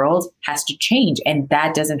the world has to change. And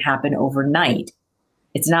that doesn't happen overnight.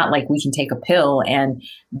 It's not like we can take a pill and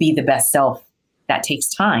be the best self. That takes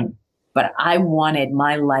time. But I wanted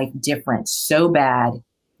my life different so bad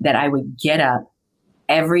that I would get up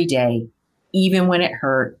every day, even when it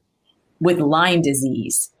hurt, with Lyme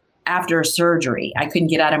disease, after a surgery. I couldn't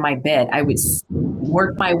get out of my bed. I would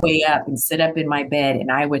work my way up and sit up in my bed,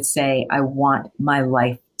 and I would say, I want my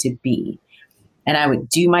life to be. And I would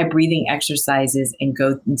do my breathing exercises and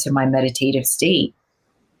go into my meditative state.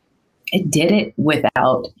 I did it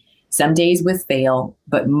without, some days with fail,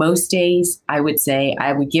 but most days I would say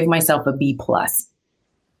I would give myself a B+,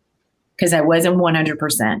 because I wasn't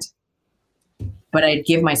 100%. But I'd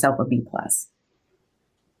give myself a B+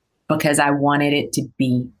 because I wanted it to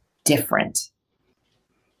be different.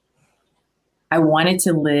 I wanted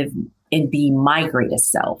to live and be my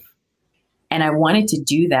greatest self. And I wanted to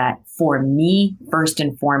do that for me first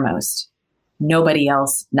and foremost. Nobody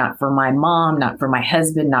else, not for my mom, not for my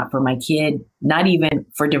husband, not for my kid, not even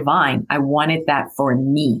for Divine. I wanted that for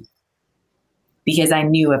me. Because I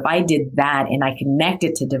knew if I did that and I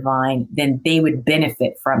connected to Divine, then they would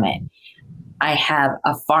benefit from it. I have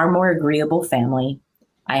a far more agreeable family.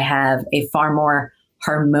 I have a far more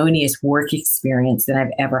harmonious work experience than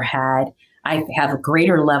I've ever had. I have a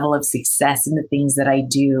greater level of success in the things that I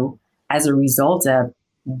do as a result of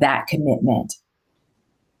that commitment.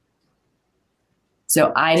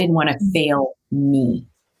 So I didn't want to fail me.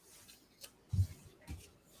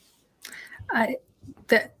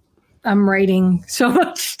 I'm writing so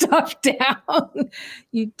much stuff down.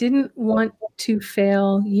 You didn't want to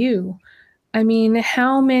fail you. I mean,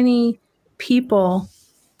 how many people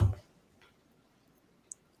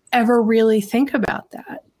ever really think about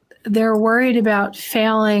that? They're worried about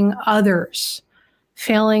failing others,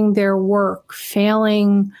 failing their work,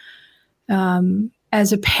 failing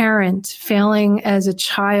as a parent, failing as a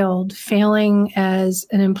child, failing as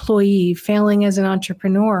an employee, failing as an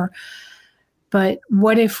entrepreneur. But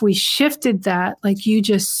what if we shifted that, like you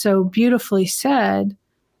just so beautifully said,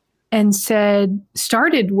 and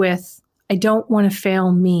started with, I don't want to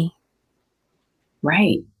fail me.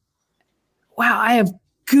 Right. Wow, I have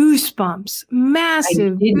goosebumps,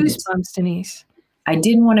 massive goosebumps, Denise. I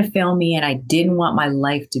didn't want to fail me, and I didn't want my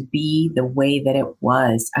life to be the way that it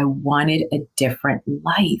was. I wanted a different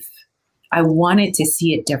life. I wanted to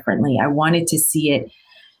see it differently. I wanted to see it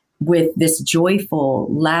with this joyful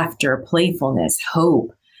laughter, playfulness,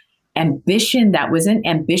 hope, ambition that wasn't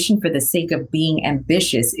ambition for the sake of being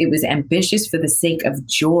ambitious. It was ambitious for the sake of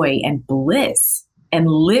joy and bliss and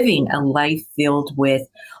living a life filled with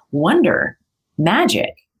wonder,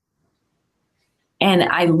 magic. And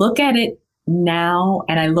I look at it now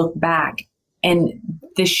and I look back, and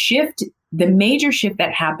the major shift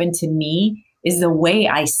that happened to me is the way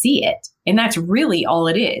I see it. And that's really all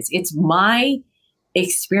it is. It's my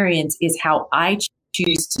experience is how I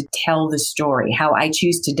choose to tell the story, how I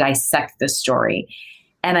choose to dissect the story.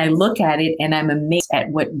 And I look at it and I'm amazed at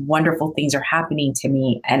what wonderful things are happening to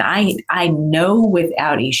me. And I know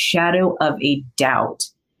without a shadow of a doubt,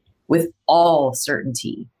 with all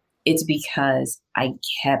certainty, it's because I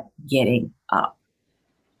kept getting up.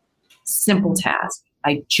 Simple task.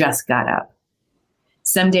 I just got up.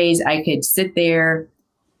 Some days I could sit there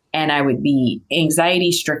and I would be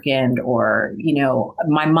anxiety stricken, or,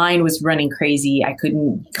 my mind was running crazy. I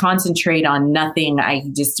couldn't concentrate on nothing. I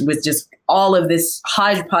was all of this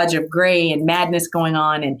hodgepodge of gray and madness going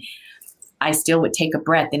on. And I still would take a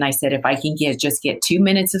breath. And I said, if I can just get 2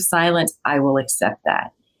 minutes of silence, I will accept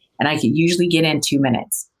that. And I could usually get in 2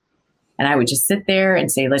 minutes. And I would just sit there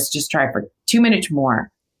and say, let's just try for 2 minutes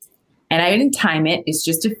more. And I didn't time it. It's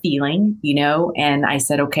just a feeling, and I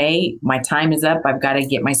said, okay, my time is up. I've got to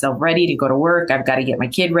get myself ready to go to work. I've got to get my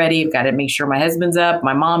kid ready. I've got to make sure my husband's up.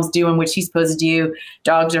 My mom's doing what she's supposed to do.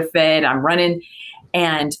 Dogs are fed. I'm running.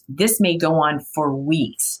 And this may go on for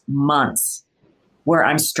weeks, months, where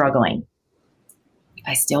I'm struggling.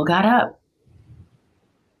 I still got up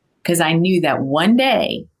because I knew that one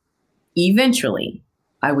day, eventually,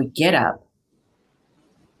 I would get up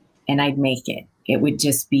and I'd make it. It would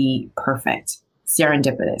just be perfect,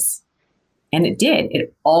 serendipitous. And it did.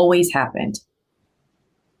 It always happened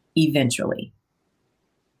eventually.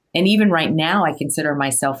 And even right now, I consider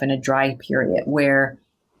myself in a dry period where,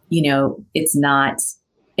 it's not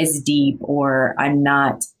as deep, or I'm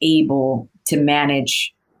not able to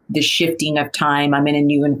manage the shifting of time. I'm in a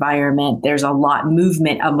new environment. There's a lot of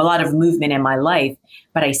movement in my life,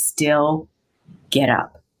 but I still get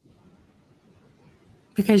up.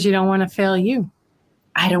 Because you don't want to fail you.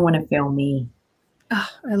 I don't want to fail me. Oh,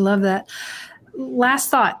 I love that. Last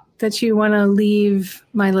thought that you want to leave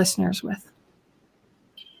my listeners with.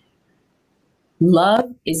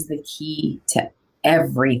 Love is the key to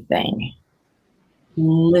everything.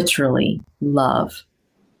 Literally love.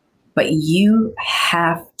 But you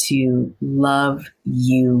have to love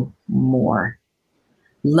you more.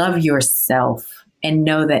 Love yourself and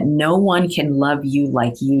know that no one can love you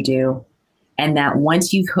like you do. And that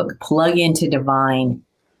once you plug into divine,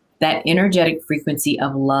 that energetic frequency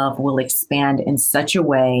of love will expand in such a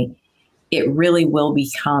way, it really will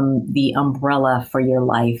become the umbrella for your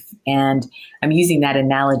life. And I'm using that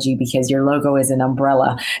analogy because your logo is an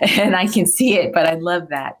umbrella and I can see it, but I love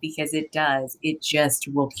that because it does. It just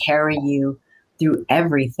will carry you through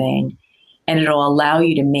everything, and it'll allow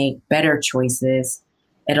you to make better choices.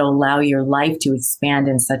 It'll allow your life to expand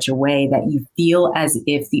in such a way that you feel as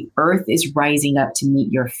if the earth is rising up to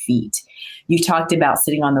meet your feet. You talked about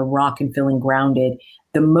sitting on the rock and feeling grounded.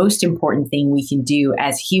 The most important thing we can do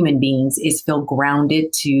as human beings is feel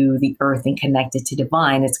grounded to the earth and connected to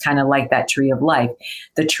divine. It's kind of like that tree of life.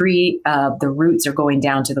 The tree, the roots are going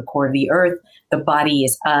down to the core of the earth. The body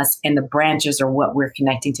is us, and the branches are what we're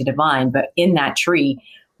connecting to divine. But in that tree,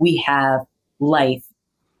 we have life.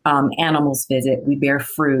 Animals visit, we bear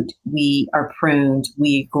fruit, we are pruned,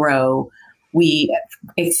 we grow, we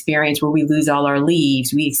experience where we lose all our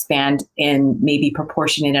leaves, we expand and maybe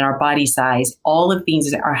proportionate in our body size. All of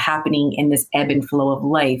things are happening in this ebb and flow of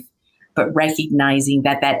life, but recognizing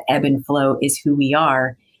that ebb and flow is who we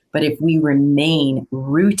are. But if we remain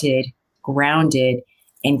rooted, grounded,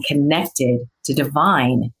 and connected to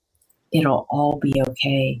divine, it'll all be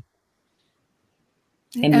okay.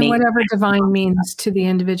 And whatever divine means to the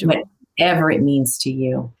individual. Whatever it means to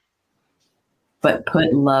you. But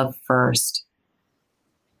put love first.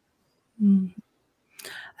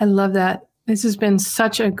 I love that. This has been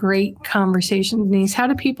such a great conversation, Denise. How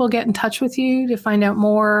do people get in touch with you to find out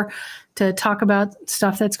more, to talk about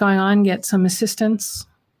stuff that's going on, get some assistance?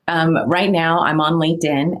 Right now, I'm on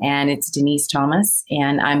LinkedIn, and it's Denise Thomas,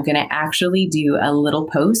 and I'm going to actually do a little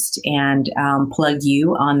post and plug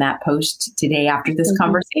you on that post today after this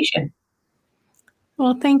conversation.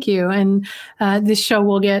 Well, thank you. And this show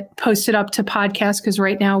will get posted up to podcast because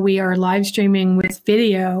right now we are live streaming with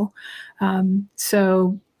video.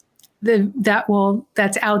 So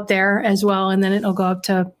that's out there as well. And then it'll go up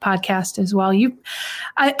to podcast as well.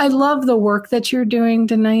 I love the work that you're doing,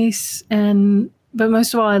 Denise. But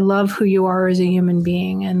most of all, I love who you are as a human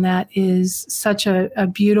being. And that is such a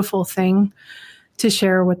beautiful thing to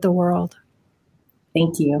share with the world.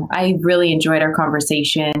 Thank you. I really enjoyed our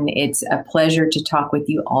conversation. It's a pleasure to talk with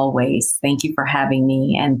you always. Thank you for having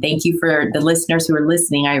me. And thank you for the listeners who are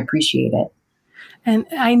listening. I appreciate it. And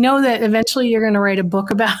I know that eventually you're going to write a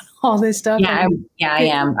book about all this stuff. I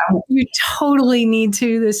am. You totally need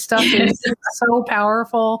to. This stuff is so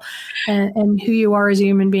powerful. And who you are as a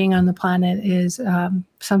human being on the planet is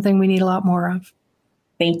something we need a lot more of.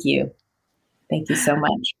 Thank you. Thank you so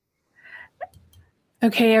much.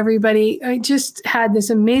 Okay, everybody. I just had this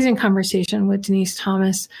amazing conversation with Denise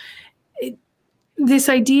Thomas. This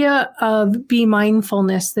idea of be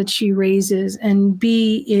mindfulness that she raises, and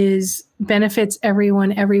benefits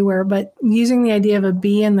everyone everywhere, but using the idea of a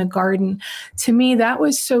bee in the garden, to me, that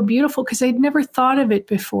was so beautiful because I'd never thought of it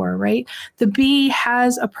before, right? The bee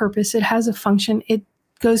has a purpose. It has a function. It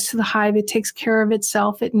goes to the hive. It takes care of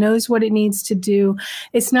itself. It knows what it needs to do.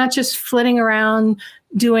 It's not just flitting around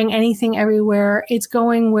doing anything everywhere. It's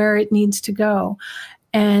going where it needs to go.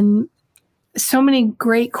 And so many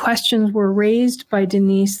great questions were raised by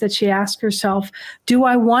Denise that she asked herself, do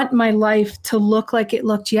I want my life to look like it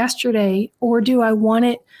looked yesterday, or do I want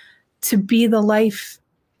it to be the life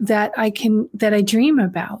that I dream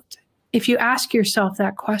about? If you ask yourself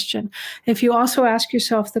that question, if you also ask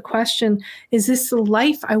yourself the question, is this the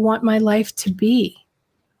life I want my life to be?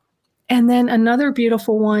 And then another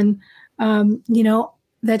beautiful one,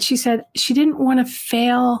 that she said she didn't want to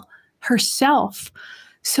fail herself.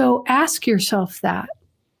 So ask yourself that.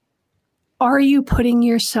 Are you putting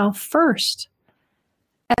yourself first?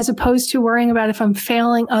 As opposed to worrying about if I'm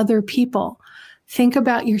failing other people, think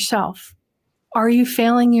about yourself. Are you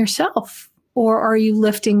failing yourself, or are you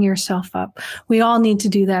lifting yourself up? We all need to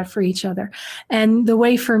do that for each other. And the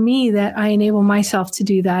way for me that I enable myself to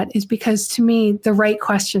do that is because, to me, the right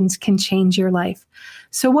questions can change your life.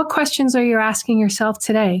 So what questions are you asking yourself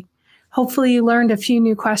today? Hopefully you learned a few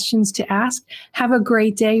new questions to ask. Have a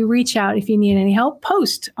great day. Reach out if you need any help.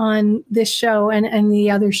 Post on this show and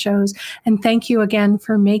the other shows. And thank you again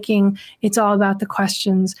for making It's All About the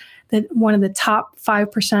Questions that one of the top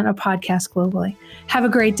 5% of podcasts globally. Have a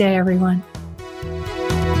great day, everyone.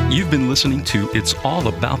 You've been listening to It's All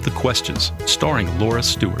About the Questions, starring Laura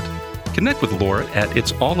Stewart. Connect with Laura at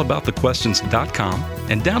it'sallaboutthequestions.com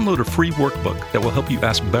and download a free workbook that will help you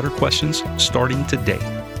ask better questions starting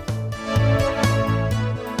today.